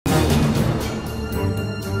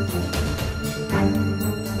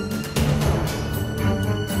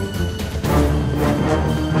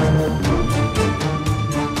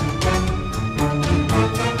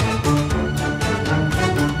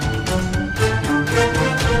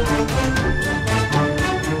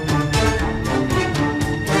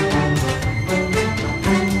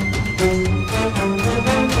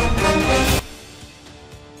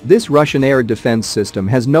This Russian air defense system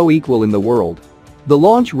has no equal in the world. The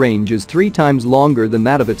launch range is 3 times longer than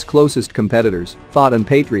that of its closest competitors, FAT and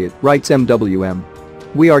Patriot, writes MWM.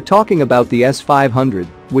 We are talking about the S-500,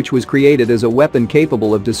 which was created as a weapon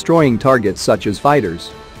capable of destroying targets such as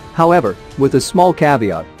fighters. However, with a small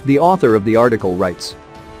caveat, the author of the article writes.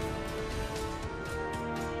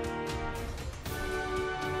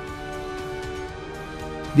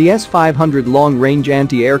 The S-500 long-range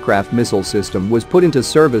anti-aircraft missile system was put into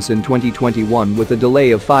service in 2021 with a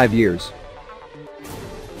delay of 5 years.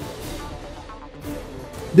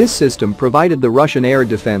 This system provided the Russian air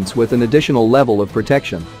defense with an additional level of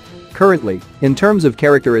protection. Currently, in terms of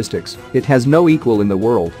characteristics, it has no equal in the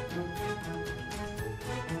world.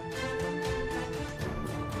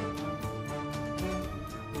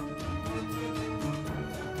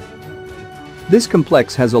 This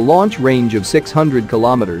complex has a launch range of 600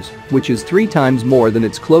 kilometers, which is 3 times more than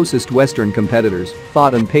its closest Western competitors,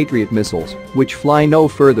 FAT and Patriot missiles, which fly no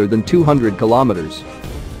further than 200 kilometers.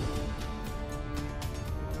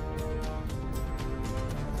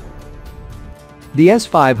 The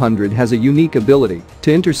S-500 has a unique ability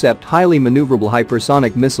to intercept highly maneuverable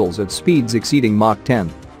hypersonic missiles at speeds exceeding Mach 10.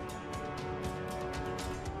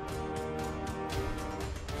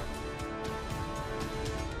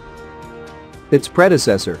 Its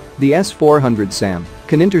predecessor, the S-400 SAM,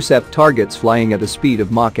 can intercept targets flying at a speed of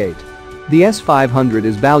Mach 8. The S-500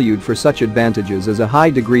 is valued for such advantages as a high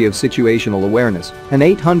degree of situational awareness, an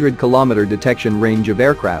 800-kilometer detection range of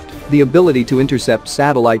aircraft, the ability to intercept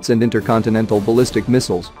satellites and intercontinental ballistic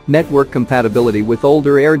missiles, network compatibility with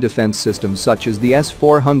older air defense systems such as the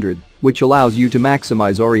S-400, which allows you to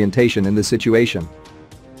maximize orientation in the situation.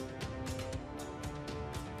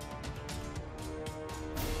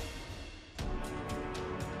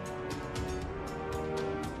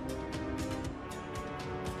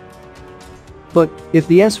 But, if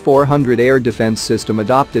the S-400 air defense system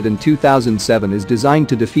adopted in 2007 is designed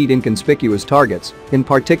to defeat inconspicuous targets, in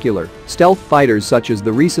particular, stealth fighters such as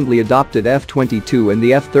the recently adopted F-22 and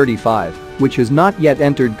the F-35, which has not yet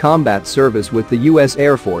entered combat service with the US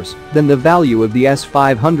Air Force, then the value of the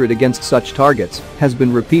S-500 against such targets has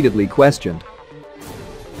been repeatedly questioned.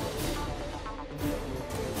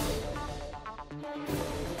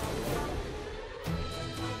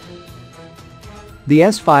 The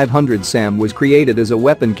S-500 SAM was created as a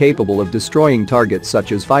weapon capable of destroying targets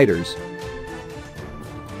such as fighters.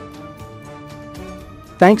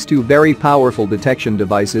 Thanks to very powerful detection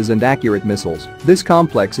devices and accurate missiles, this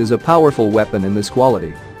complex is a powerful weapon in this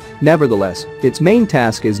quality. Nevertheless, its main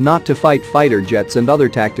task is not to fight fighter jets and other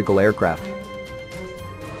tactical aircraft.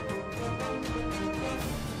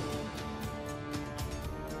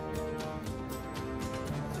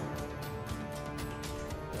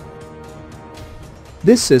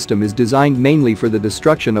 This system is designed mainly for the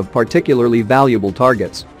destruction of particularly valuable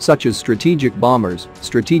targets, such as strategic bombers,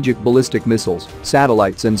 strategic ballistic missiles,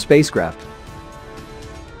 satellites and spacecraft.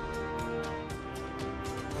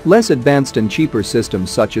 Less advanced and cheaper systems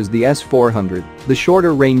such as the S-400, the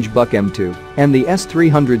shorter-range Buck M2, and the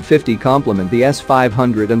S-350 complement the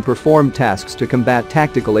S-500 and perform tasks to combat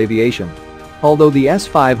tactical aviation. Although the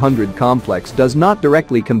S-500 complex does not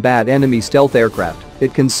directly combat enemy stealth aircraft,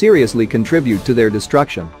 it can seriously contribute to their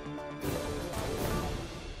destruction.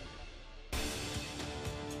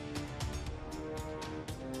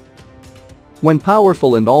 When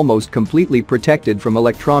powerful and almost completely protected from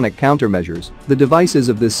electronic countermeasures, the devices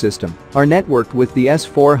of this system are networked with the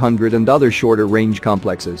S-400 and other shorter-range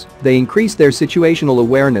complexes. They increase their situational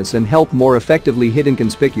awareness and help more effectively hit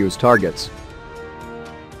inconspicuous targets.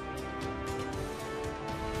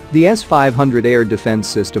 The S-500 air defense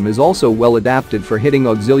system is also well adapted for hitting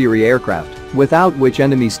auxiliary aircraft, without which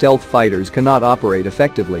enemy stealth fighters cannot operate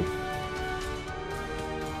effectively.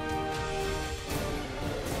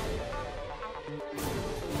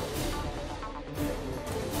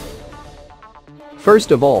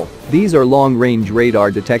 First of all, these are long-range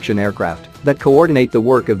radar detection aircraft that coordinate the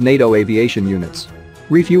work of NATO aviation units.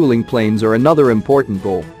 Refueling planes are another important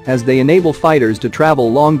goal, as they enable fighters to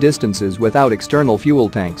travel long distances without external fuel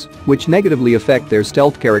tanks, which negatively affect their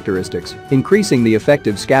stealth characteristics, increasing the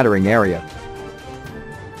effective scattering area.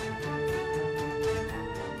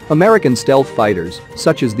 American stealth fighters,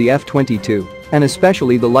 such as the F-22, and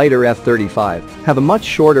especially the lighter F-35, have a much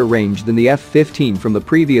shorter range than the F-15 from the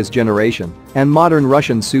previous generation, and modern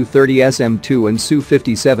Russian Su-30 SM-2 and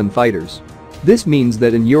Su-57 fighters. This means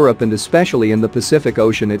that in Europe and especially in the Pacific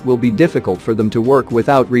Ocean it will be difficult for them to work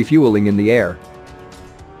without refueling in the air.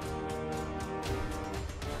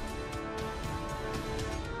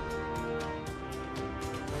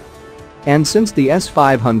 And since the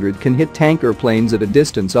S-500 can hit tanker planes at a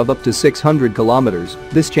distance of up to 600 kilometers,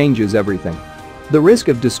 this changes everything. The risk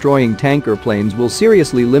of destroying tanker planes will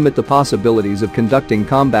seriously limit the possibilities of conducting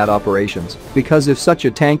combat operations, because if such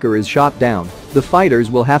a tanker is shot down, the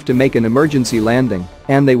fighters will have to make an emergency landing,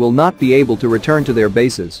 and they will not be able to return to their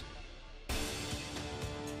bases.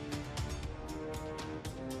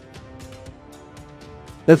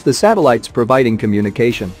 If the satellites providing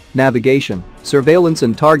communication, navigation, surveillance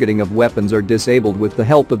and targeting of weapons are disabled with the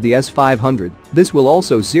help of the S-500, this will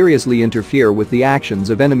also seriously interfere with the actions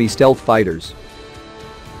of enemy stealth fighters.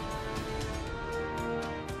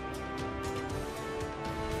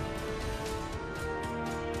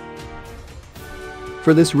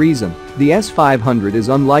 For this reason, the S-500 is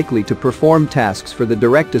unlikely to perform tasks for the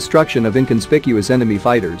direct destruction of inconspicuous enemy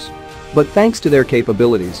fighters. But thanks to their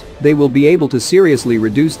capabilities, they will be able to seriously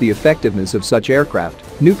reduce the effectiveness of such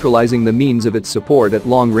aircraft, neutralizing the means of its support at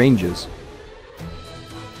long ranges.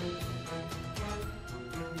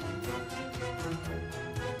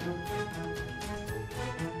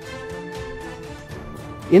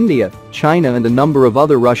 India, China and a number of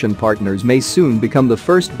other Russian partners may soon become the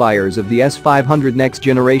first buyers of the S-500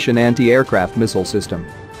 next-generation anti-aircraft missile system.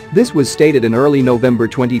 This was stated in early November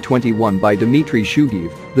 2021 by Dmitry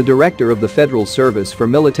Shugiev, the director of the Federal Service for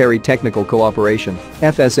Military Technical Cooperation,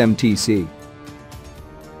 FSMTC.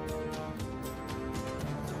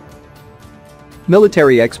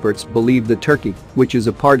 Military experts believe that Turkey, which is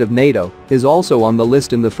a part of NATO, is also on the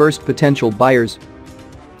list in the first potential buyers,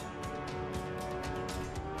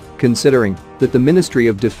 considering that the Ministry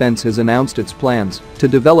of Defense has announced its plans to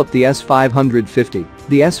develop the S-550.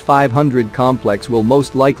 The S-500 complex will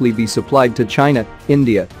most likely be supplied to China,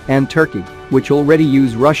 India, and Turkey, which already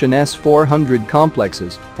use Russian S-400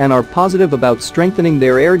 complexes and are positive about strengthening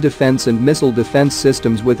their air defense and missile defense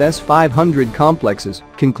systems with S-500 complexes,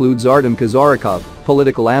 concludes Artem Kazarikov,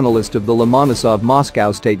 political analyst of the Lomonosov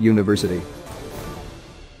Moscow State University.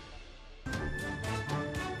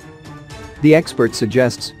 The expert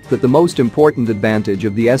suggests that the most important advantage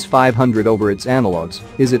of the S-500 over its analogs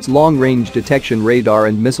is its long-range detection radar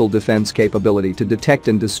and missile defense capability to detect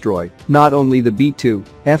and destroy not only the B-2,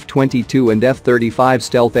 F-22 and F-35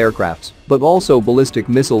 stealth aircrafts, but also ballistic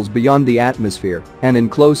missiles beyond the atmosphere and in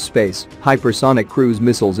close space, hypersonic cruise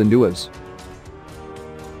missiles and UAVs.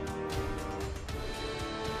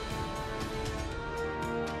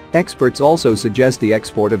 Experts also suggest the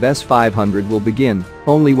export of S-500 will begin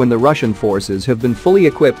only when the Russian forces have been fully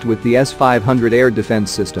equipped with the S-500 air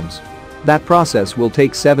defense systems. That process will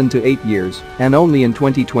take 7 to 8 years, and only in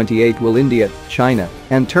 2028 will India, China,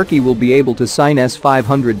 and Turkey will be able to sign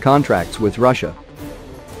S-500 contracts with Russia.